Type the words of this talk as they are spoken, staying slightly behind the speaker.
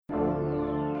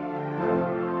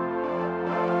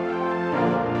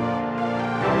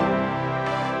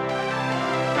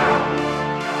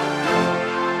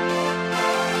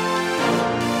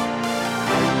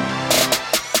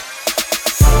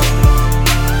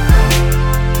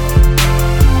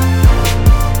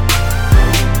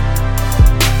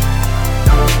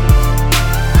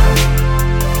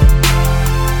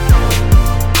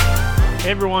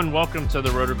everyone. Welcome to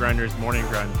the Roto Grinders Morning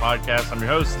Grind Podcast. I'm your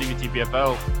host,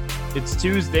 Stevietpfl. It's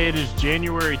Tuesday. It is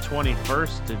January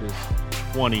 21st. It is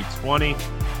 2020.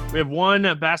 We have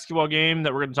one basketball game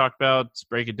that we're going to talk about. Let's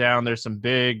break it down. There's some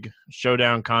big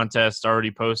showdown contests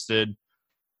already posted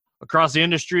across the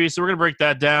industry, so we're going to break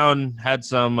that down. Had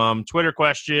some Twitter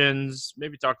questions,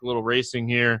 maybe talk a little racing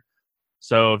here.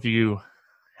 So if you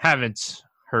haven't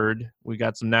heard, we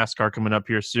got some NASCAR coming up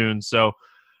here soon. So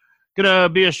gonna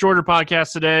be a shorter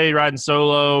podcast today, riding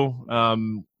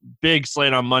solo. Big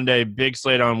slate on Monday, big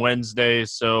slate on Wednesday.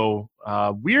 So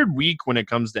weird week when it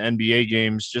comes to NBA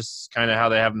games, just kind of how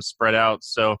they have them spread out.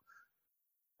 So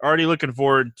already looking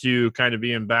forward to kind of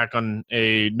being back on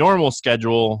a normal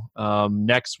schedule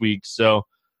next week. So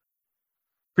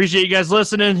appreciate you guys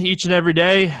listening each and every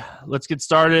day. Let's get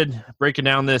started breaking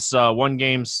down this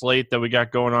one-game slate that we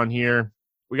got going on here.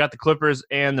 We got the Clippers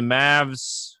and the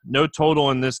Mavs. No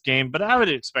total in this game, but I would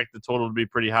expect the total to be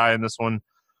pretty high in this one.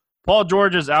 Paul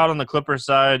George is out on the Clippers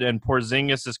side, and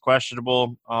Porzingis is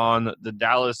questionable on the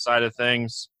Dallas side of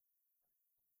things.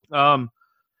 Going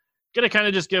to kind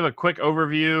of just give a quick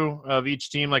overview of each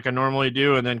team like I normally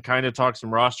do, and then kind of talk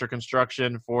some roster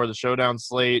construction for the showdown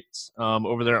slate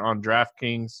over there on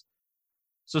DraftKings.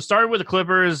 So starting with the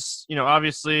Clippers,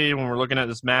 obviously when we're looking at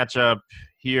this matchup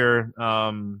here,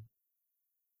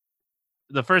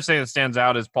 the first thing that stands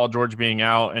out is Paul George being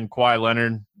out and Kawhi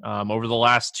Leonard over the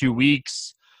last 2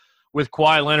 weeks. With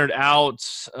Kawhi Leonard out,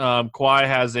 Kawhi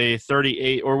has a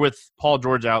 38, or with Paul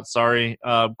George out, Kawhi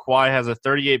has a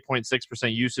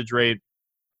 38.6% usage rate.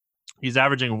 He's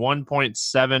averaging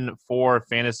 1.74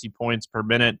 fantasy points per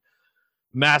minute.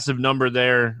 Massive number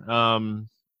there.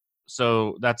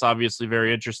 So that's obviously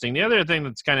very interesting. The other thing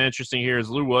that's kind of interesting here is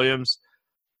Lou Williams.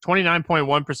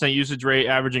 29.1% usage rate,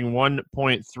 averaging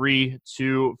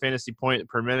 1.32 fantasy point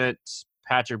per minute.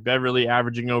 Patrick Beverley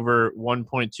averaging over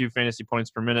 1.2 fantasy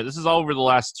points per minute. This is all over the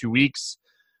last 2 weeks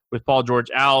with Paul George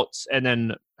out. And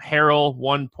then Harrell,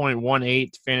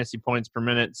 1.18 fantasy points per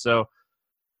minute. So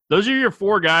those are your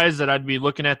four guys that I'd be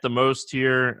looking at the most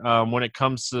here when it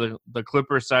comes to the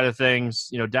Clippers side of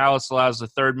things. Dallas allows the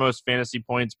third most fantasy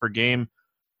points per game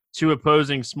to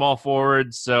opposing small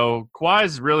forwards. So Kawhi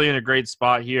is really in a great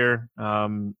spot here.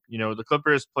 The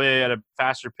Clippers play at a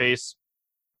faster pace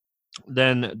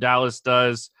than Dallas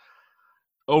does.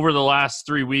 Over the last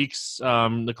 3 weeks,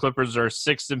 the Clippers are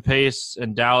 6th in pace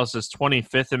and Dallas is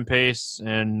 25th in pace.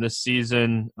 And this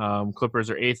season, Clippers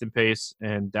are 8th in pace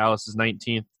and Dallas is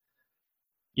 19th.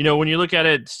 When you look at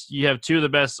it, you have two of the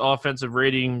best offensive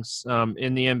ratings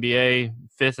in the NBA,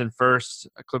 5th and 1st.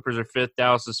 Clippers are 5th,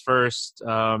 Dallas is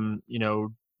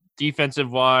 1st.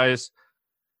 Defensive-wise,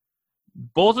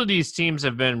 both of these teams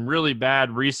have been really bad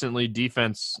recently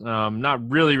defense. Not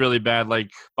really, really bad,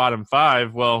 like bottom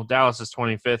 5. Well, Dallas is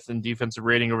 25th in defensive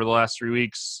rating over the last 3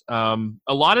 weeks. A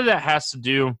lot of that has to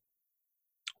do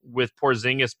with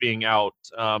Porzingis being out.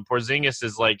 Porzingis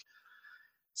is like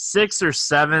 6th or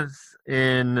 7th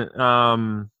in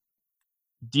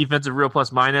defensive real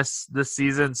plus minus this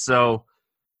season. So,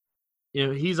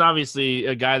 he's obviously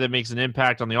a guy that makes an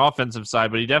impact on the offensive side,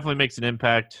 but he definitely makes an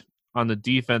impact on the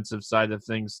defensive side of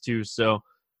things too. So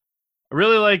I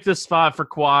really like this spot for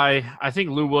Kawhi. I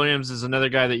think Lou Williams is another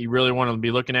guy that you really want to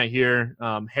be looking at here.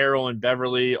 Harrell and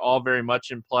Beverley, all very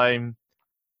much in play.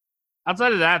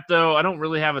 Outside of that, though, I don't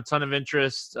really have a ton of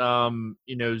interest.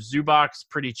 Zubac's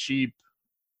pretty cheap.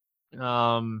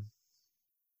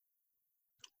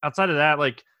 Outside of that,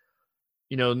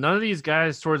 none of these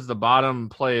guys towards the bottom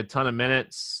play a ton of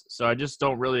minutes, so I just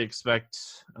don't really expect,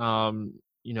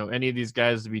 any of these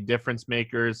guys to be difference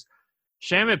makers.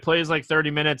 Shamet plays like 30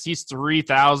 minutes. He's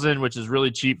 3,000, which is really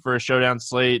cheap for a showdown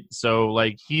slate. So,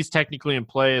 he's technically in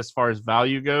play as far as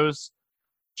value goes,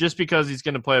 just because he's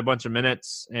going to play a bunch of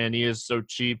minutes and he is so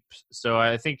cheap. So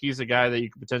I think he's a guy that you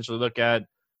could potentially look at.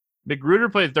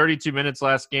 McGruder played 32 minutes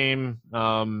last game.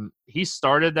 He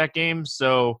started that game.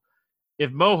 So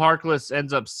if Mo Harkless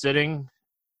ends up sitting,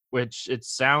 which it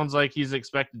sounds like he's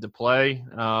expected to play,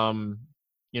 then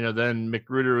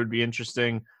McGruder would be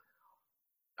interesting.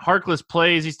 Harkless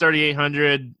plays, he's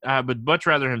 3,800. I would much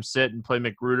rather him sit and play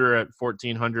McGruder at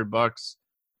 $1,400.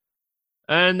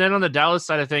 And then on the Dallas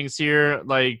side of things here,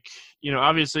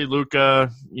 obviously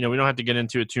Luka, we don't have to get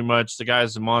into it too much. The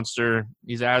guy's a monster.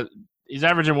 He's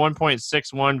averaging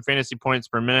 1.61 fantasy points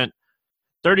per minute,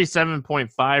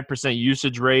 37.5%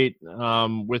 usage rate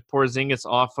with Porzingis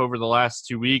off over the last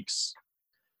 2 weeks.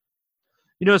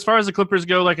 As far as the Clippers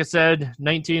go, like I said,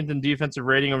 19th in defensive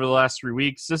rating over the last 3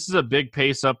 weeks. This is a big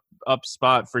pace up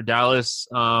spot for Dallas.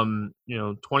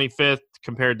 25th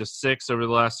compared to 6th over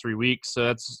the last 3 weeks. So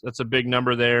that's a big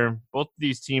number there. Both of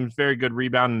these teams very good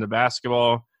rebounding the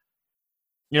basketball.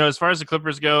 As far as the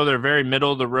Clippers go, they're very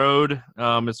middle of the road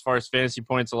as far as fantasy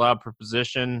points allowed per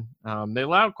position. They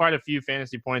allow quite a few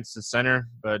fantasy points to center,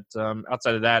 but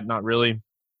outside of that, not really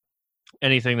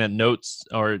anything that notes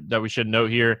or that we should note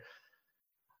here.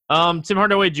 Tim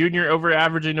Hardaway Jr.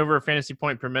 averaging over a fantasy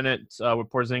point per minute with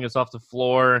Porzingis off the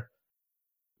floor.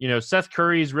 Seth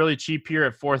Curry's really cheap here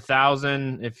at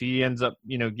 4,000. If he ends up,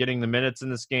 getting the minutes in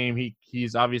this game,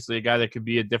 he's obviously a guy that could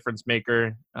be a difference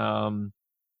maker.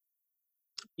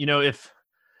 If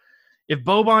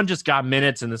Boban just got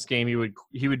minutes in this game,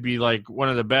 he would be like one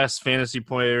of the best fantasy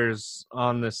players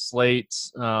on this slate.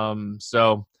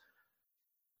 So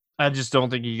I just don't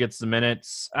think he gets the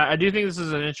minutes. I do think this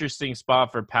is an interesting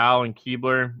spot for Powell and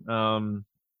Keebler.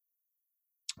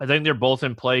 I think they're both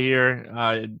in play here.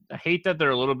 I hate that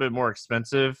they're a little bit more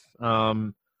expensive.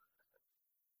 Finney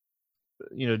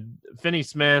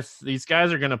Smith, these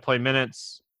guys are going to play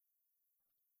minutes.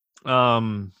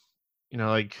 You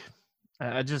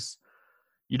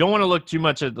don't want to look too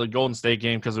much at the Golden State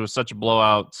game because it was such a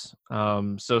blowout.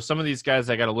 So some of these guys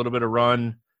that got a little bit of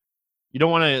run, you don't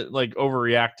want to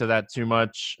overreact to that too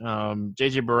much.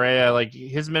 JJ Barea,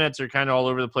 his minutes are kind of all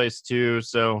over the place too.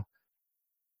 So,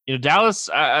 Dallas,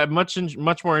 I'm much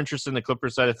more interested in the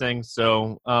Clippers side of things.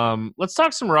 So let's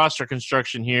talk some roster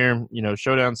construction here.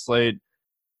 Showdown slate.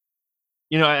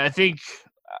 I think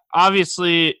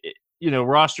obviously,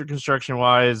 roster construction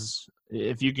wise,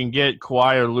 if you can get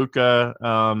Kawhi or Luka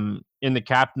in the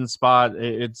captain spot,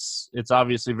 it's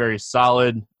obviously very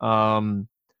solid.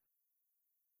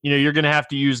 You're going to have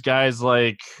to use guys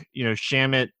like,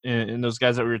 Shamet and those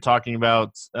guys that we were talking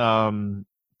about to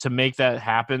make that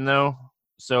happen, though.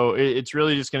 So it's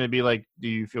really just going to be do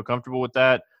you feel comfortable with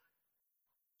that?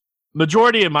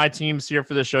 Majority of my teams here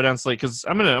for the showdown slate, because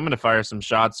I'm gonna fire some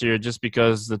shots here just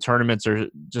because the tournaments are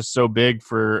just so big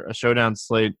for a showdown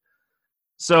slate.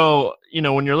 So,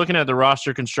 when you're looking at the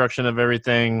roster construction of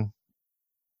everything,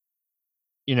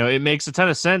 it makes a ton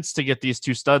of sense to get these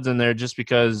two studs in there just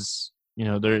because,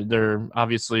 they're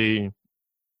obviously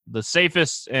the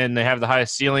safest and they have the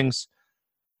highest ceilings.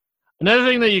 Another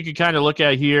thing that you could kind of look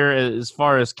at here as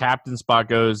far as captain spot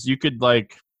goes, you could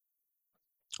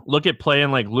look at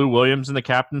playing Lou Williams in the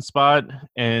captain spot,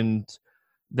 and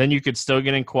then you could still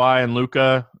get in Kawhi and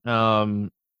Luka.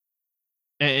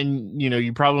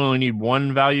 You probably only need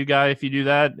one value guy if you do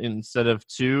that instead of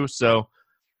two. So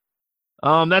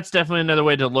that's definitely another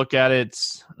way to look at it.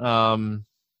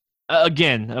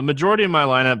 Again, a majority of my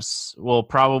lineups will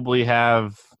probably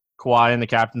have Kawhi in the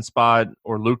captain spot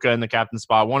or Luka in the captain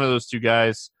spot, one of those two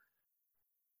guys.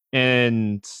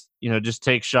 And, just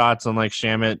take shots on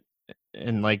Shamet.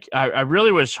 And I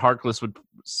really wish Harkless would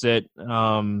sit.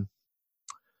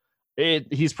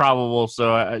 He's probable,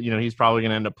 so he's probably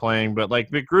going to end up playing. But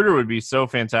McGruder would be so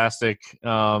fantastic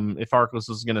if Harkless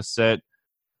was going to sit,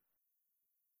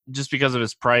 just because of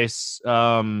his price.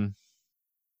 I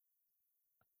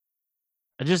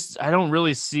don't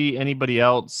really see anybody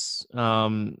else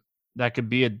that could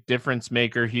be a difference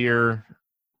maker here.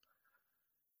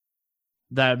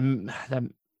 That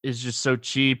is just so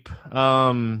cheap.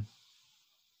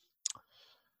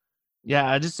 Yeah,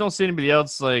 I just don't see anybody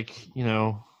else.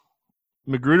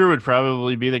 Magruder would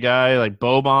probably be the guy.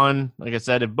 Boban, like I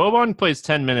said, if Boban plays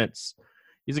 10 minutes,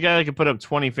 he's a guy that could put up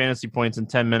 20 fantasy points in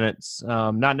 10 minutes.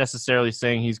 Not necessarily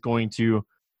saying he's going to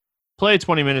play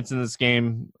 20 minutes in this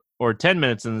game or 10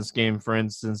 minutes in this game, for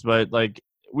instance, but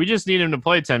we just need him to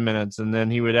play 10 minutes and then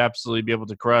he would absolutely be able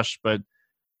to crush. But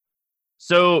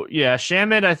so, yeah,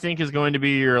 Shamet, I think, is going to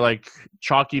be your,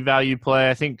 chalky value play.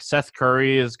 I think Seth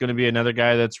Curry is going to be another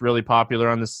guy that's really popular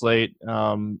on the slate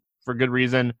for good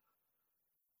reason.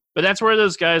 But that's where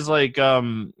those guys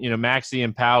Maxey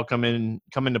and Powell come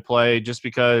into play just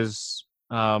because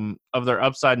of their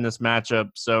upside in this matchup.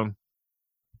 So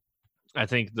I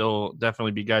think they'll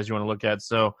definitely be guys you want to look at.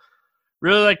 So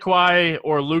really like Kawhi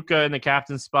or Luka in the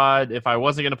captain spot. If I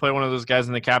wasn't going to play one of those guys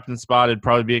in the captain spot, it'd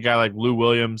probably be a guy like Lou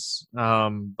Williams.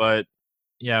 But,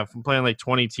 yeah, if I'm playing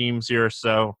 20 teams here or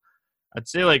so, I'd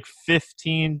say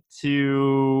 15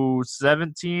 to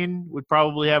 17 would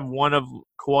probably have one of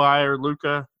Kawhi or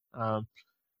Luka.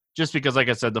 Just because, like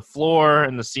I said, the floor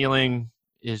and the ceiling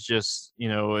is just,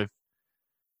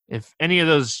 if any of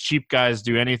those cheap guys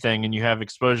do anything and you have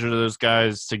exposure to those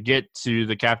guys to get to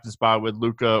the captain spot with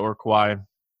Luka or Kawhi.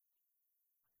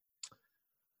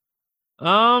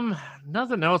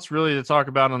 Nothing else really to talk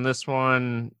about on this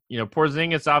one.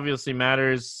 Porzingis obviously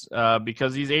matters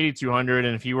because he's 8,200,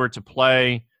 and if he were to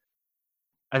play,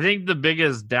 I think the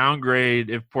biggest downgrade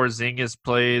if Porzingis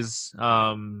plays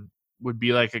would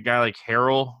be like a guy like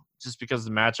Harrell, just because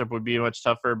the matchup would be much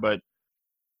tougher. But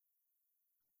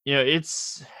it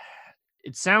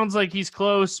sounds like he's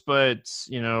close, but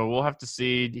we'll have to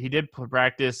see. He did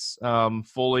practice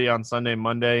fully on Sunday,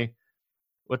 Monday.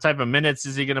 What type of minutes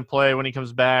is he going to play when he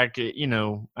comes back? I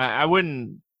don't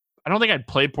think I'd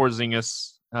play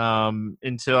Porzingis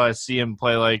until I see him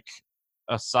play like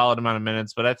a solid amount of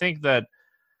minutes. But I think that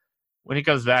when he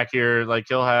comes back here, like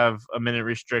he'll have a minute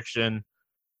restriction.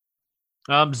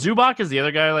 Zubac is the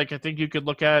other guy. Like I think you could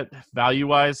look at value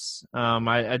wise.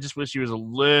 I just wish he was a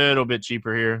little bit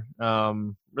cheaper here.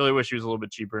 Really wish he was a little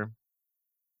bit cheaper.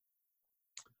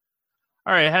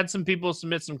 All right, I had some people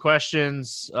submit some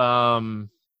questions.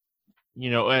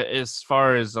 As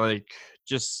far as like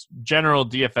just general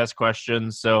DFS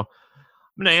questions. So I'm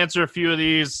going to answer a few of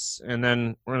these and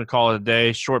then we're going to call it a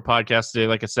day. Short podcast today,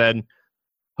 like I said.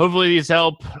 Hopefully these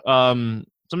help.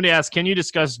 Somebody asked, can you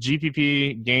discuss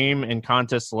GPP game and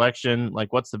contest selection?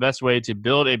 Like what's the best way to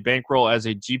build a bankroll as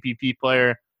a GPP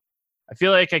player? I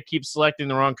feel like I keep selecting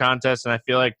the wrong contest and I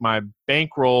feel like my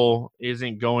bankroll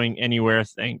isn't going anywhere.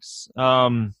 Thanks.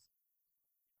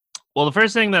 Well, the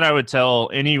first thing that I would tell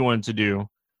anyone to do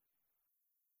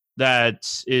that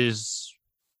is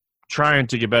trying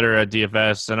to get better at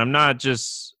DFS, and I'm not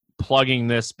just plugging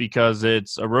this because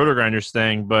it's a RotoGrinders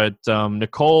thing, but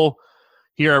Nicole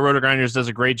here at RotoGrinders does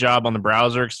a great job on the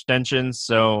browser extensions,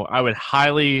 so I would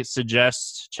highly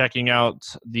suggest checking out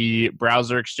the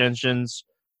browser extensions.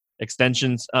 If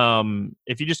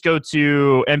you just go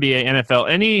to NBA,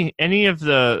 NFL, any of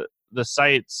the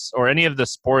sites or any of the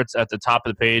sports at the top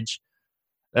of the page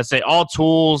that say all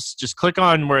tools, just click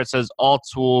on where it says all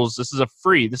tools. This is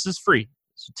free.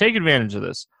 So take advantage of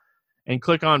this and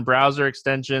click on browser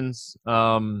extensions.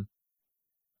 And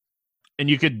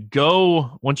you could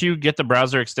go, once you get the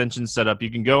browser extensions set up, you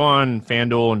can go on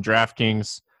FanDuel and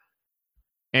DraftKings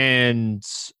and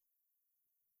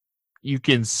you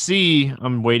can see,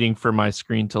 I'm waiting for my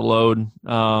screen to load.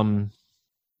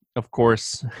 Of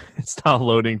course, it's not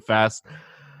loading fast.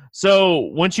 So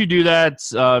once you do that,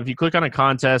 if you click on a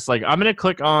contest, like I'm going to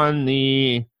click on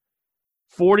the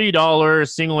 $40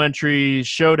 single entry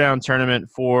showdown tournament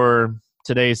for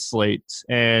today's slate,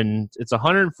 and it's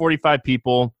 145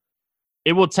 people.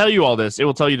 It will tell you all this. It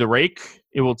will tell you the rake.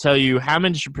 It will tell you how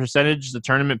much percentage the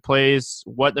tournament plays,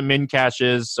 what the min cash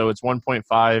is. So it's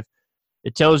 1.5.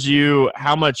 It tells you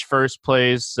how much first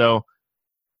plays. So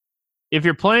if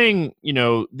you're playing,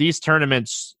 these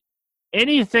tournaments,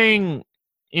 anything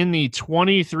in the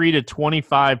 23 to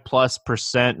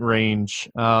 25+% range,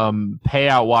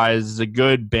 payout wise, is a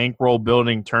good bankroll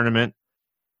building tournament.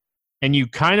 And you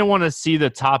kind of want to see the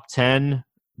top 10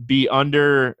 be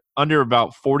under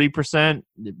about 40%.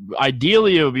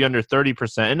 Ideally, it would be under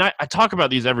 30%. And I talk about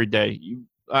these every day.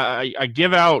 I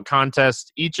give out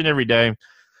contests each and every day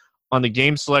on the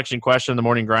game selection question, the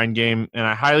morning grind game, and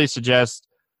I highly suggest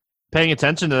paying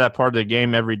attention to that part of the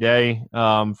game every day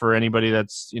for anybody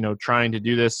that's trying to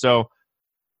do this. So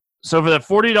for the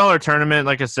 $40 tournament,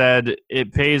 like I said,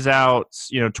 it pays out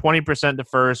 20% to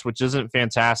first, which isn't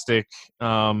fantastic.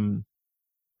 And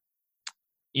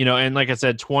like I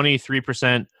said,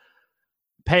 23%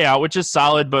 payout, which is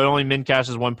solid, but only min cash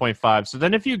is 1.5. So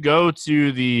then if you go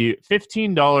to the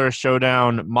 $15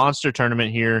 showdown monster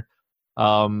tournament here,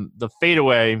 the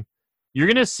fadeaway, you're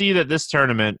going to see that this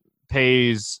tournament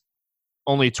pays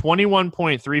only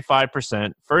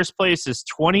 21.35%. First place is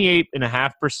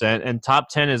 28.5%, and top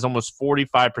 10 is almost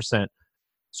 45%.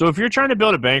 So if you're trying to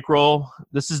build a bankroll,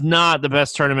 this is not the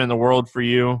best tournament in the world for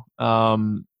you.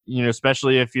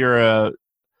 Especially if you're a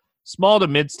small to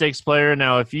mid stakes player.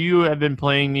 Now, if you have been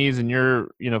playing these and you're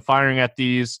firing at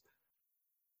these,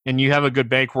 and you have a good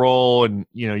bankroll, and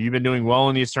you've been doing well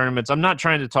in these tournaments, I'm not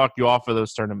trying to talk you off of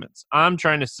those tournaments. I'm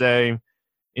trying to say,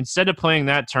 instead of playing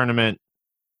that tournament,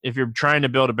 if you're trying to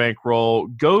build a bankroll,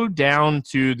 go down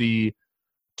to the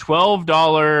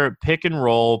 $12 pick and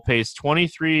roll, pays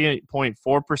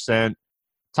 23.4%.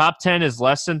 Top 10 is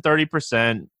less than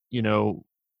 30%.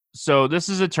 So this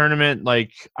is a tournament,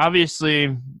 like,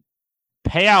 obviously,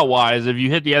 payout wise, if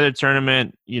you hit the other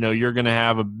tournament, you're going to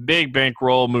have a big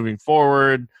bankroll moving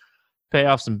forward, pay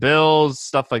off some bills,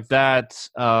 stuff like that.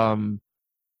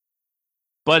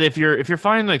 But if you're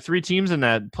finding like three teams in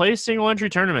that, play single entry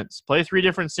tournaments, play three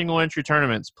different single entry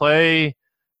tournaments, play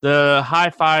the high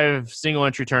five single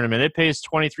entry tournament. It pays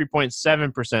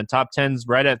 23.7%. Top 10's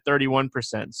right at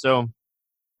 31%. So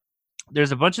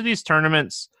there's a bunch of these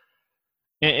tournaments,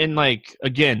 and like,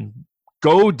 again,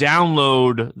 go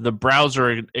download the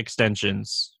browser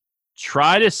extensions.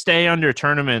 Try to stay under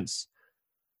tournaments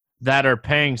that are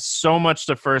paying so much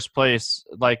to first place,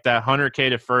 like that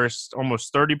 100K to first,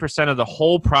 almost 30% of the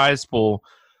whole prize pool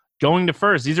going to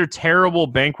first. These are terrible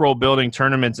bankroll building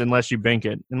tournaments unless you bank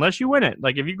it, unless you win it.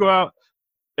 Like, if you go out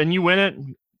and you win it,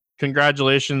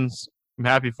 congratulations. I'm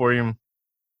happy for you.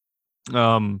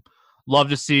 Love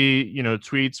to see,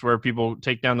 tweets where people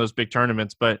take down those big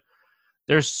tournaments, but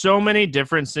there's so many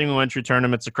different single entry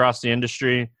tournaments across the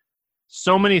industry.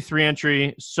 So many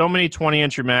 3-entry, so many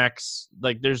 20-entry max.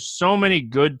 Like, there's so many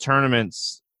good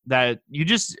tournaments that you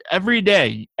just every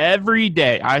day,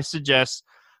 I suggest,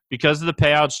 because of the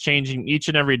payouts changing each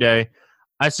and every day,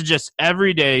 I suggest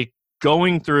every day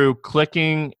going through,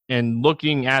 clicking, and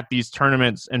looking at these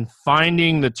tournaments and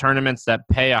finding the tournaments that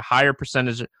pay a higher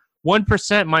percentage.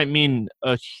 1% might mean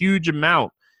a huge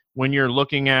amount when you're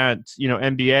looking at,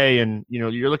 NBA, and,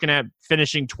 you're looking at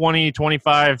finishing 20,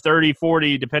 25, 30,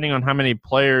 40, depending on how many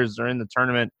players are in the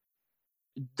tournament.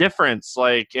 Difference,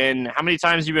 and how many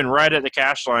times you've been right at the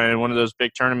cash line in one of those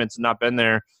big tournaments and not been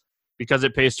there because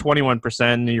it pays 21%,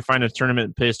 and you find a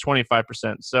tournament that pays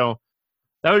 25%. So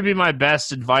that would be my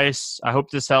best advice. I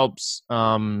hope this helps.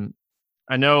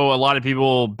 I know a lot of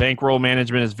people, bankroll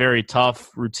management is very tough.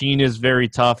 Routine is very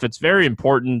tough. It's very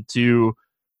important to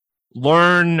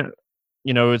learn.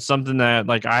 It's something that,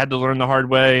 I had to learn the hard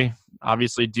way.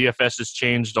 Obviously, DFS has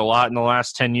changed a lot in the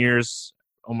last 10 years,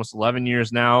 almost 11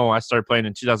 years now. I started playing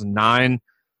in 2009.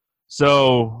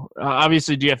 So,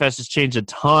 obviously, DFS has changed a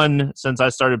ton since I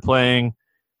started playing.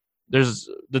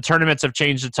 The tournaments have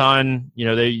changed a ton.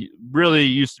 They really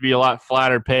used to be a lot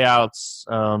flatter payouts.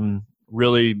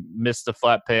 Really missed the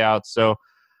flat payouts. So,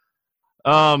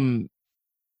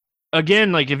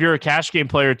 again, if you're a cash game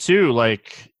player too,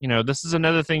 this is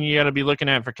another thing you got to be looking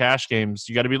at for cash games.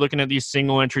 You got to be looking at these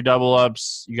single entry double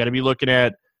ups. You got to be looking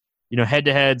at, head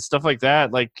to head stuff like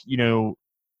that.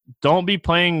 Don't be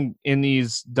playing in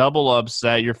these double ups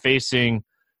that you're facing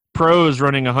pros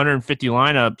running 150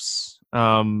 lineups.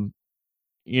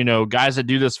 Guys that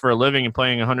do this for a living and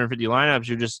playing 150 lineups,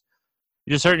 you're just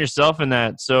hurting yourself in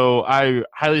that. So I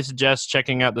highly suggest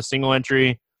checking out the single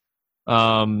entry.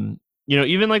 Even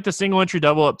the single entry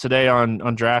double up today on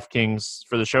DraftKings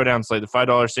for the showdown slate, the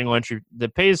 $5 single entry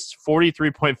that pays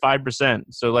 43.5%.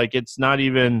 So it's not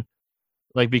even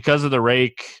because of the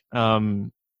rake,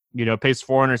 pays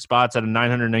 400 spots out of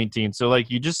 919. So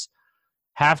you just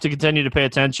have to continue to pay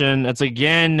attention. That's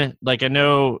again, I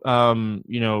know,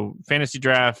 fantasy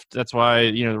draft. That's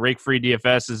why, the rake free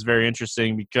DFS is very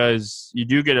interesting because you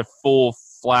do get a full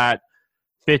flat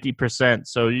 50%.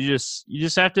 So you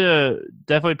just have to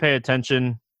definitely pay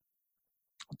attention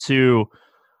to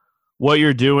what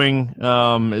you're doing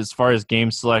as far as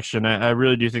game selection. I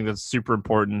really do think that's super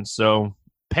important. So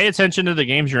pay attention to the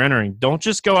games you're entering. Don't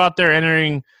just go out there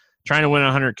entering trying to win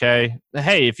 100K.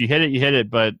 Hey, if you hit it, you hit it.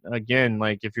 But again,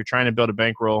 if you're trying to build a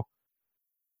bankroll,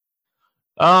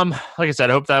 like I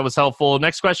said, I hope that was helpful.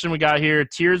 Next question we got here.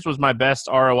 Tiers was my best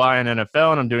ROI in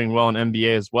NFL, and I'm doing well in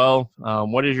NBA as well.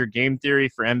 What is your game theory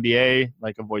for NBA?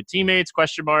 Avoid teammates, ?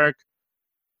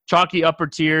 Chalky upper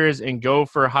tiers and go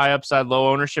for high upside, low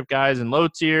ownership guys and low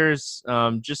tiers.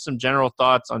 Just some general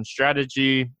thoughts on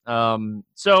strategy.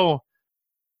 So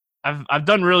I've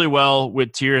done really well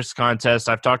with tiers contests.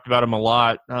 I've talked about them a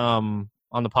lot on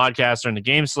the podcast or in the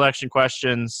game selection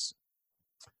questions.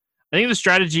 I think the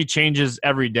strategy changes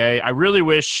every day. I really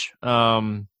wish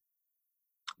there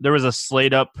was a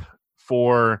slate up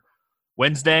for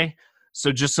Wednesday.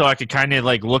 So just so I could kind of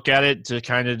look at it to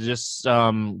kind of just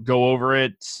go over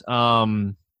it.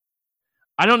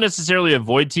 I don't necessarily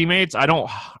avoid teammates. I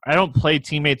don't play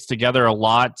teammates together a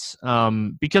lot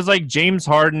because James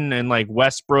Harden and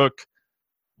Westbrook,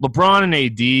 LeBron and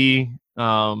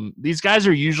AD, these guys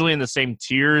are usually in the same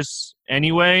tiers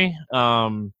anyway.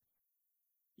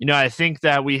 I think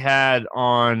that we had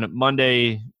on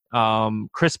Monday,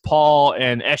 Chris Paul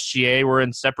and SGA were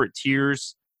in separate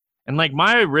tiers. And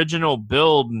my original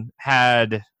build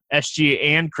had SGA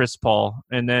and Chris Paul.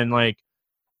 And then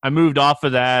I moved off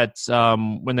of that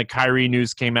when the Kyrie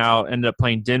news came out, ended up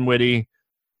playing Dinwiddie,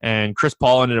 and Chris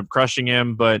Paul ended up crushing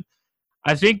him. But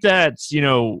I think that,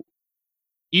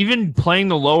 even playing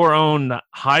the lower owned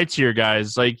high tier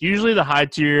guys, usually the high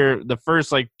tier, the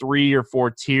first 3 or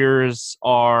 4 tiers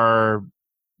are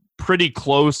pretty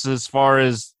close as far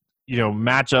as,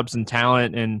 matchups and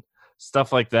talent and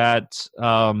stuff like that.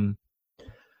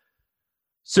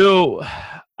 So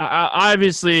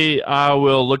Obviously, I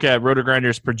will look at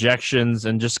Roto-Grinder's projections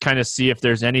and just kind of see if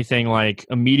there's anything like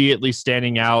immediately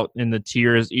standing out in the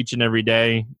tiers each and every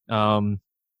day. And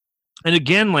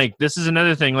again, like this is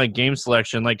another thing, like game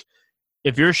selection. Like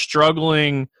if you're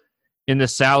struggling in the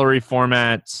salary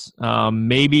format,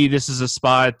 maybe this is a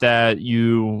spot that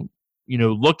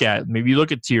look at. Maybe you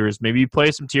look at tiers. Maybe you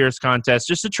play some tiers contests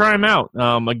just to try them out.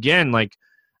 Again, like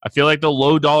I feel like the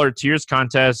low dollar tiers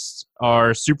contests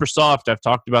are super soft. I've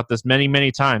talked about this many,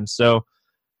 many times. So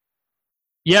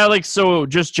yeah, so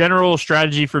just general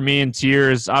strategy for me in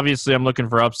tiers. Obviously, I'm looking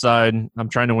for upside. I'm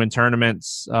trying to win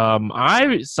tournaments.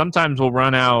 I sometimes will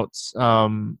run out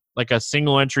like a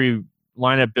single entry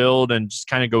lineup build and just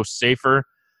kind of go safer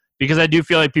because I do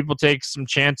feel like people take some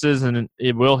chances and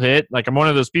it will hit. Like I'm one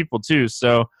of those people too.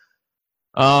 So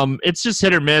it's just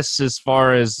hit or miss as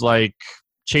far as like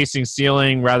chasing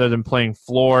ceiling rather than playing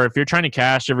floor. If you're trying to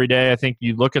cash every day, I think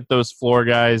you look at those floor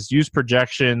guys, use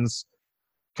projections,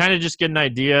 kind of just get an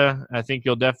idea. I think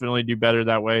you'll definitely do better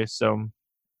that way. So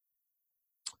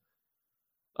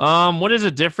what is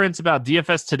the difference about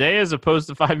DFS today as opposed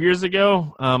to 5 years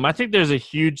ago? I think there's a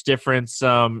huge difference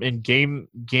in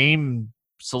game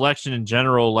selection in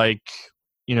general. Like,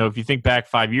 if you think back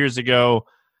 5 years ago,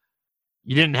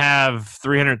 you didn't have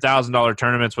 $300,000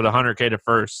 tournaments with $100K to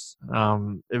first.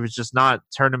 It was just not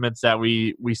tournaments that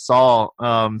we saw.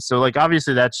 So like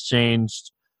obviously that's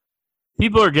changed.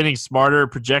 People are getting smarter.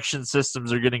 Projection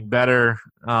systems are getting better.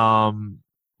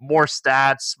 More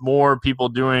stats, more people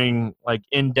doing like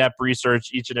in-depth research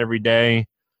each and every day.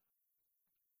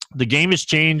 The game has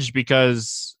changed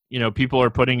because, people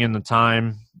are putting in the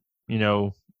time.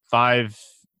 5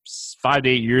 to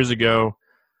 8 years ago,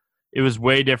 it was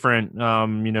way different.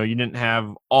 You didn't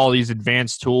have all these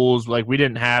advanced tools. Like we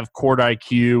didn't have court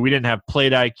IQ. We didn't have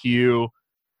plate IQ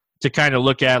to kind of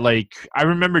look at. Like I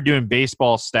remember doing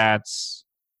baseball stats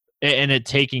and it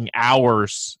taking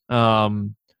hours.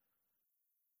 Even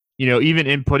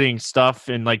inputting stuff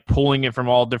and like pulling it from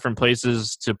all different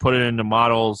places to put it into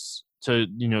models to,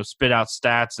 spit out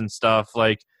stats and stuff.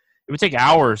 Like it would take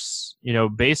hours.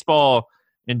 Baseball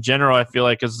in general, I feel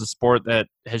like is the sport that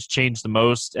has changed the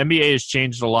most. NBA has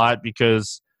changed a lot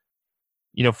because,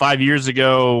 5 years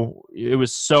ago, it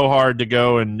was so hard to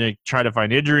go and try to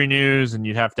find injury news and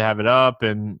you'd have to have it up.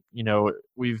 And,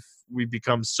 we've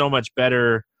become so much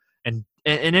better. And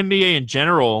NBA in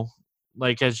general,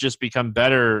 like has just become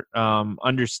better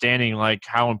understanding like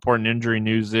how important injury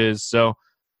news is. So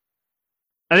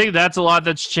I think that's a lot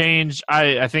that's changed.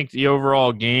 I think the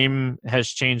overall game has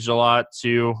changed a lot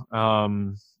too.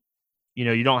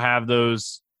 You don't have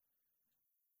those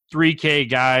 3K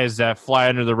guys that fly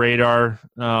under the radar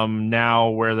now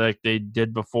where like they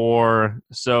did before.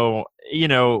 So,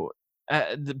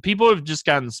 the people have just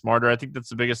gotten smarter. I think that's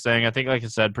the biggest thing. I think, like I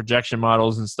said, projection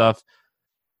models and stuff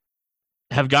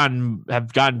have gotten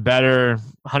better.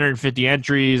 150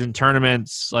 entries in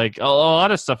tournaments, like a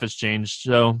lot of stuff has changed.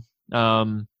 So,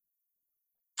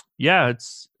 yeah,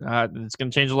 it's going to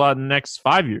change a lot in the next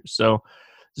 5 years. So,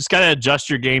 just got to adjust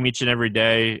your game each and every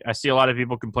day. I see a lot of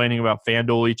people complaining about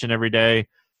FanDuel each and every day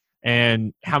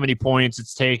and how many points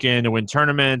it's taken to win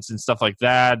tournaments and stuff like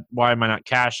that. Why am I not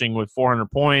cashing with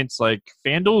 400 points? Like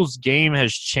FanDuel's game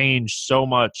has changed so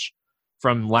much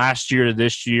from last year to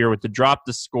this year with the drop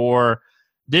the score.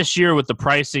 This year with the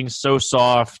pricing so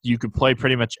soft, you could play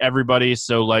pretty much everybody.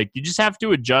 So like you just have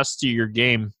to adjust to your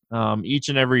game each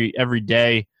and every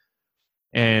day.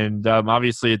 And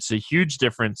obviously it's a huge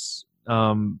difference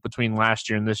between last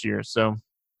year and this year. So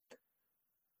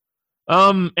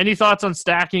any thoughts on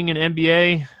stacking in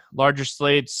NBA, larger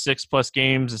slates, 6+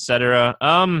 games, etc.?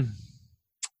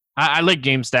 I like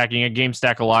game stacking. I game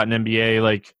stack a lot in NBA.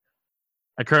 Like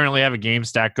I currently have a game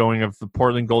stack going of the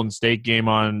Portland Golden State game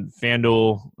on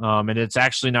FanDuel. And it's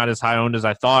actually not as high owned as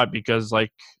I thought because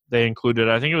like they included,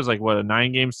 I think it was like a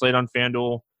 9-game slate on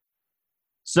FanDuel.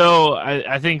 So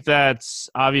I think that's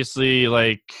obviously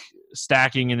like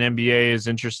stacking in NBA is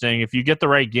interesting. If you get the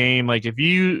right game, like if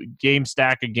you game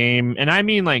stack a game, and I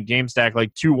mean like game stack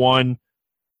like 2-1,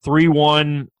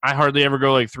 3-1, I hardly ever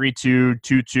go like 3-2,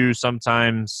 2-2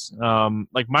 sometimes.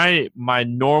 Like my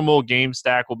normal game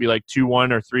stack will be like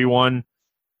 2-1 or 3-1.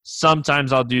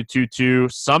 Sometimes I'll do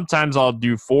 2-2. Sometimes I'll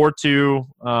do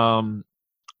 4-2.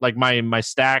 Like my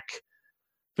stack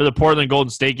for the Portland Golden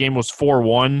State game was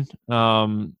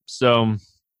 4-1. So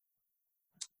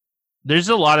there's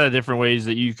a lot of different ways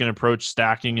that you can approach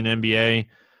stacking in NBA.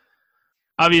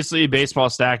 Obviously, baseball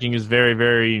stacking is very,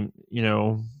 very,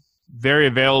 very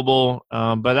available.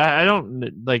 But I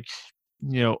don't like,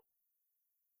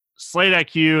 slate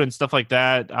IQ and stuff like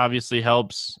that obviously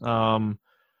helps.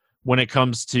 when it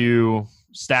comes to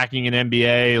stacking an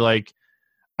NBA. Like,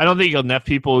 I don't think enough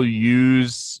people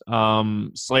use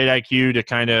Slate IQ to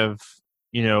kind of,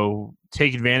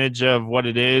 take advantage of what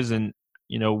it is and,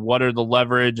 what are the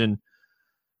leverage and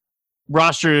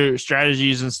roster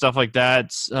strategies and stuff like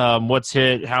that. What's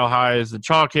hit, how high is the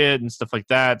chalk hit and stuff like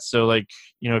that. So, like,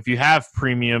 if you have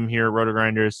premium here at Roto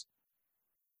Grinders,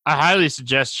 I highly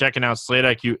suggest checking out Slate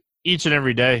IQ each and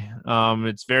every day.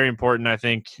 It's very important, I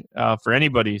think, for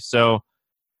anybody. So,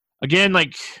 again,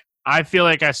 like, I feel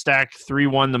like I stack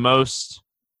 3-1 the most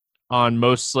on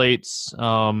most slates.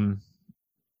 I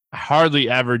hardly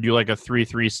ever do like a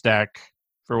 3-3 stack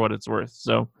for what it's worth.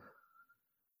 So,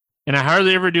 and I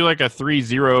hardly ever do like a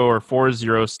 3-0 or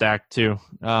 4-0 stack too.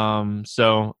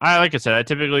 So like I said, I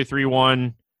typically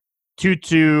 3-1,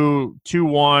 2-2,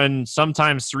 2-1,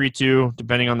 sometimes 3-2,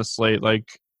 depending on the slate.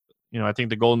 Like, I think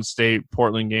the Golden State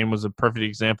Portland game was a perfect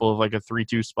example of like a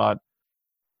 3-2 spot.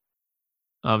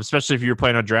 Especially if you were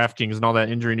playing on DraftKings and all that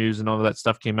injury news and all that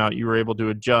stuff came out, you were able to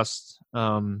adjust.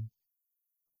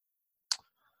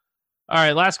 All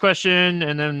right, last question,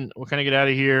 and then we'll kind of get out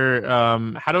of here.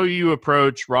 How do you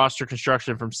approach roster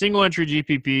construction from single entry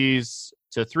GPPs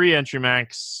to 3 entry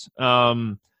max?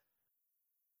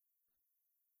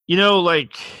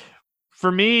 Like,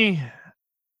 for me,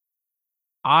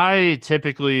 I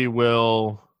typically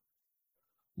will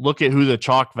look at who the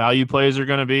chalk value plays are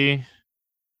going to be.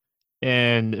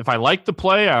 And if I like the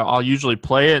play, I'll usually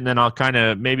play it, and then I'll kind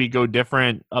of maybe go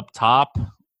different up top.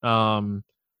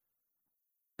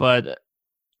 But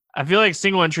I feel like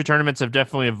single entry tournaments have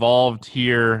definitely evolved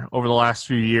here over the last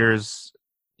few years.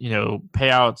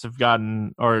 Payouts have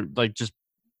gotten, or like just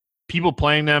people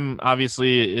playing them,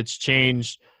 obviously it's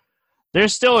changed.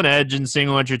 There's still an edge in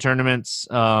single entry tournaments.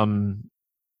 I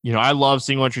love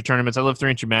single entry tournaments. I love 3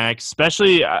 entry max,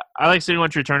 especially I like single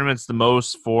entry tournaments the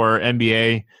most for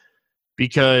NBA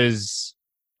because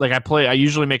like I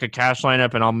usually make a cash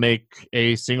lineup and I'll make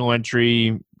a single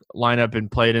entry lineup and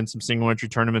play it in some single entry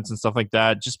tournaments and stuff like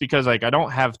that, just because like I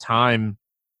don't have time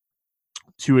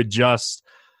to adjust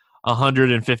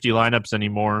 150 lineups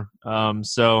anymore.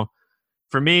 So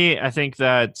for me, I think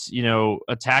that,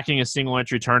 attacking a single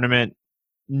entry tournament,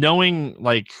 knowing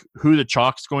like who the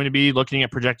chalk's going to be, looking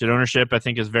at projected ownership, I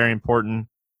think is very important.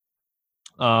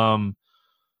 Like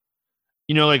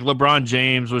LeBron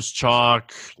James was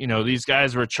chalk, these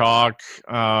guys were chalk.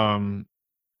 And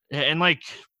like,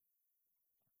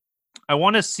 I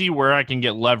want to see where I can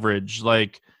get leverage.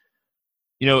 Like,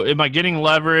 am I getting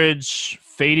leverage,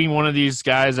 fading one of these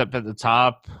guys up at the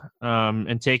top,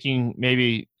 and taking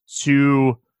maybe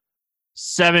 2-7,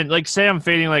 like say I'm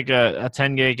fading like a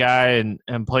 10K guy and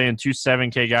playing 2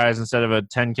 7K guys instead of a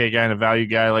 10K guy and a value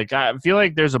guy. Like, I feel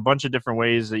like there's a bunch of different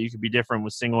ways that you could be different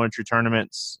with single entry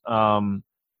tournaments.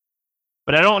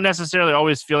 But I don't necessarily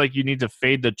always feel like you need to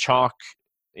fade the chalk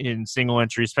in single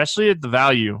entry, especially at the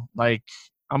value. Like,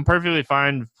 I'm perfectly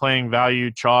fine playing value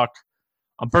chalk.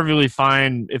 I'm perfectly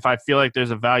fine if I feel like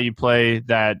there's a value play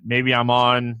that maybe I'm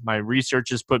on, my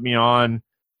research has put me on,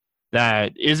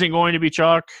 that isn't going to be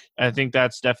chalk. I think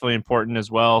that's definitely important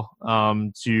as well,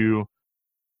 to,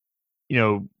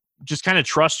 just kind of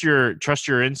trust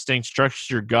your instincts,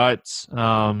 trust your guts.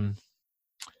 3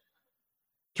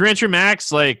 entry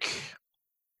max, like,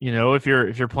 if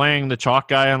you're playing the chalk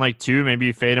guy on like 2, maybe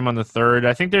you fade him on the 3rd.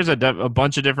 I think there's a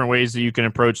bunch of different ways that you can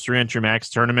approach 3 entry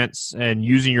max tournaments and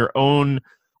using your own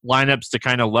lineups to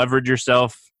kind of leverage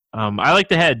yourself. I like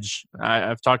to hedge.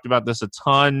 I've talked about this a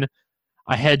ton.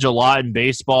 I hedge a lot in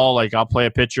baseball. Like, I'll play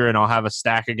a pitcher and I'll have a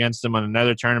stack against him on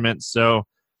another tournament. So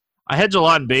I hedge a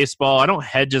lot in baseball. I don't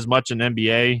hedge as much in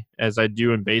NBA as I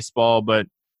do in baseball, but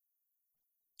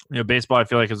baseball I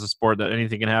feel like is a sport that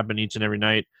anything can happen each and every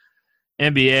night.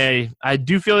 NBA, I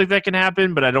do feel like that can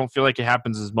happen, but I don't feel like it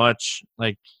happens as much.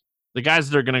 Like, the guys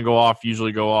that are going to go off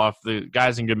usually go off. The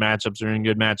guys in good matchups are in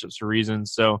good matchups for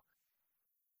reasons. So,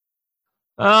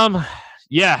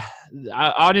 yeah,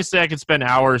 honestly, I could spend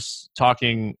hours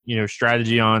talking,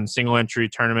 strategy on single entry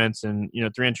tournaments and, 3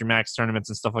 entry max tournaments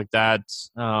and stuff like that.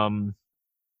 I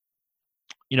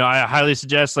highly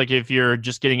suggest, like, if you're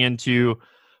just getting into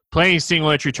playing single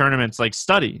entry tournaments, like,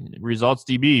 study results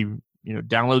DB,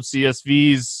 download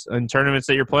CSVs and tournaments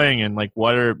that you're playing in. Like,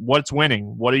 what's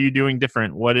winning? What are you doing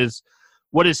different? What is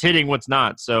hitting? What's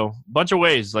not? So a bunch of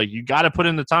ways. Like, you got to put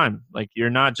in the time. Like,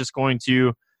 you're not just going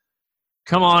to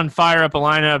come on, fire up a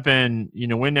lineup and,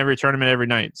 win every tournament every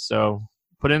night. So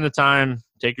put in the time,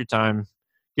 take your time,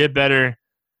 get better.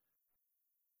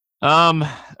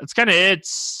 That's kind of it.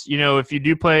 If you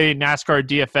do play NASCAR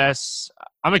DFS,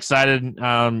 I'm excited.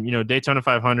 Daytona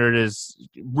 500 is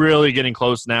really getting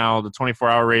close now. The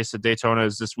 24-hour race at Daytona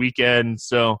is this weekend,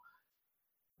 so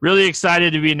really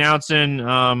excited to be announcing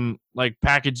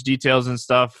package details and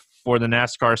stuff for the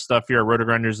NASCAR stuff here at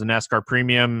RotoGrinders, the NASCAR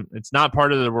Premium. It's not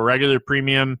part of the regular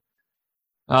Premium.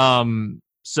 We'll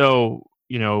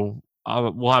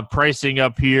have pricing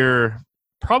up here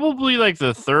probably like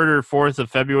the 3rd or 4th of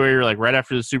February, like right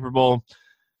after the Super Bowl.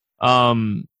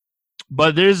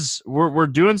 But we're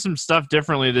doing some stuff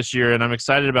differently this year, and I'm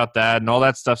excited about that. And all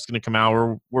that stuff's going to come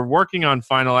out. We're working on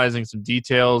finalizing some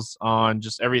details on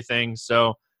just everything.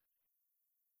 So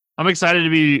I'm excited to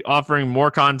be offering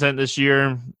more content this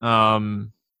year.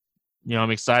 I'm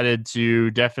excited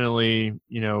to definitely,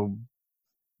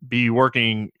 be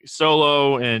working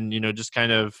solo and, just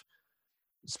kind of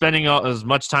spending as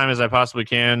much time as I possibly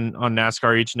can on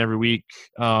NASCAR each and every week.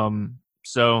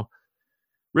 So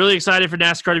really excited for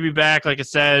NASCAR to be back. Like I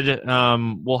said,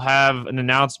 we'll have an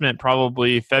announcement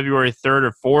probably February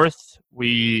 3rd or 4th.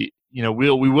 We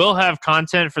will have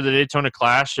content for the Daytona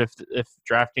Clash if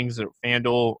DraftKings or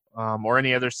FanDuel or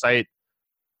any other site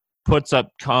puts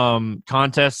up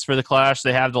contests for the Clash.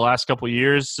 They have the last couple of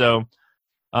years. So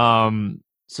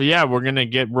yeah, we're going to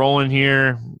get rolling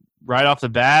here right off the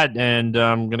bat, and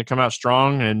I'm going to come out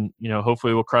strong, and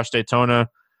hopefully we'll crush Daytona.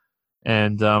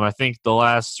 And I think the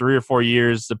last 3 or 4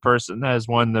 years, the person that has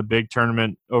won the big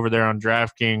tournament over there on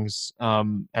DraftKings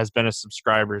has been a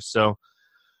subscriber. So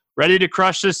ready to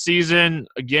crush this season.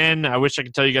 Again, I wish I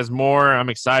could tell you guys more. I'm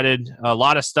excited. A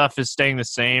lot of stuff is staying the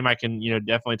same. I can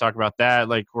definitely talk about that.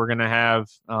 Like we're going to have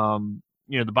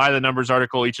the By the Numbers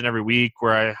article each and every week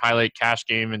where I highlight cash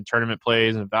game and tournament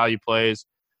plays and value plays.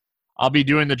 I'll be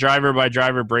doing the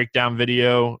driver-by-driver breakdown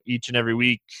video each and every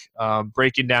week,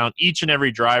 breaking down each and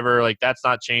every driver. Like, that's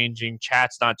not changing.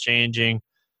 Chat's not changing.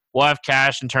 We'll have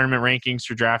cash and tournament rankings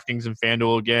for DraftKings and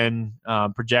FanDuel again.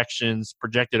 Projections,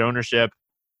 projected ownership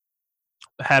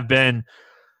have been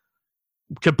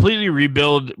completely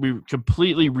rebuilt. We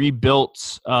completely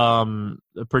rebuilt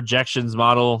the projections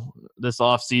model this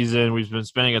offseason. We've been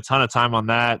spending a ton of time on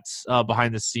that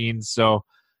behind the scenes. So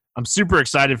I'm super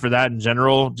excited for that in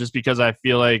general, just because I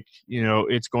feel like,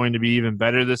 it's going to be even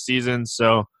better this season.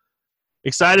 So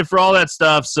excited for all that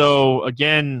stuff. So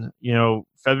again,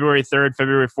 February 3rd,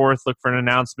 February 4th, look for an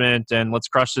announcement, and let's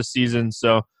crush this season.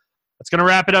 So that's going to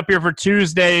wrap it up here for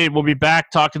Tuesday. We'll be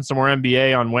back talking some more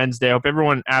NBA on Wednesday. I hope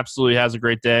everyone absolutely has a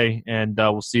great day, and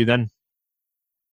we'll see you then.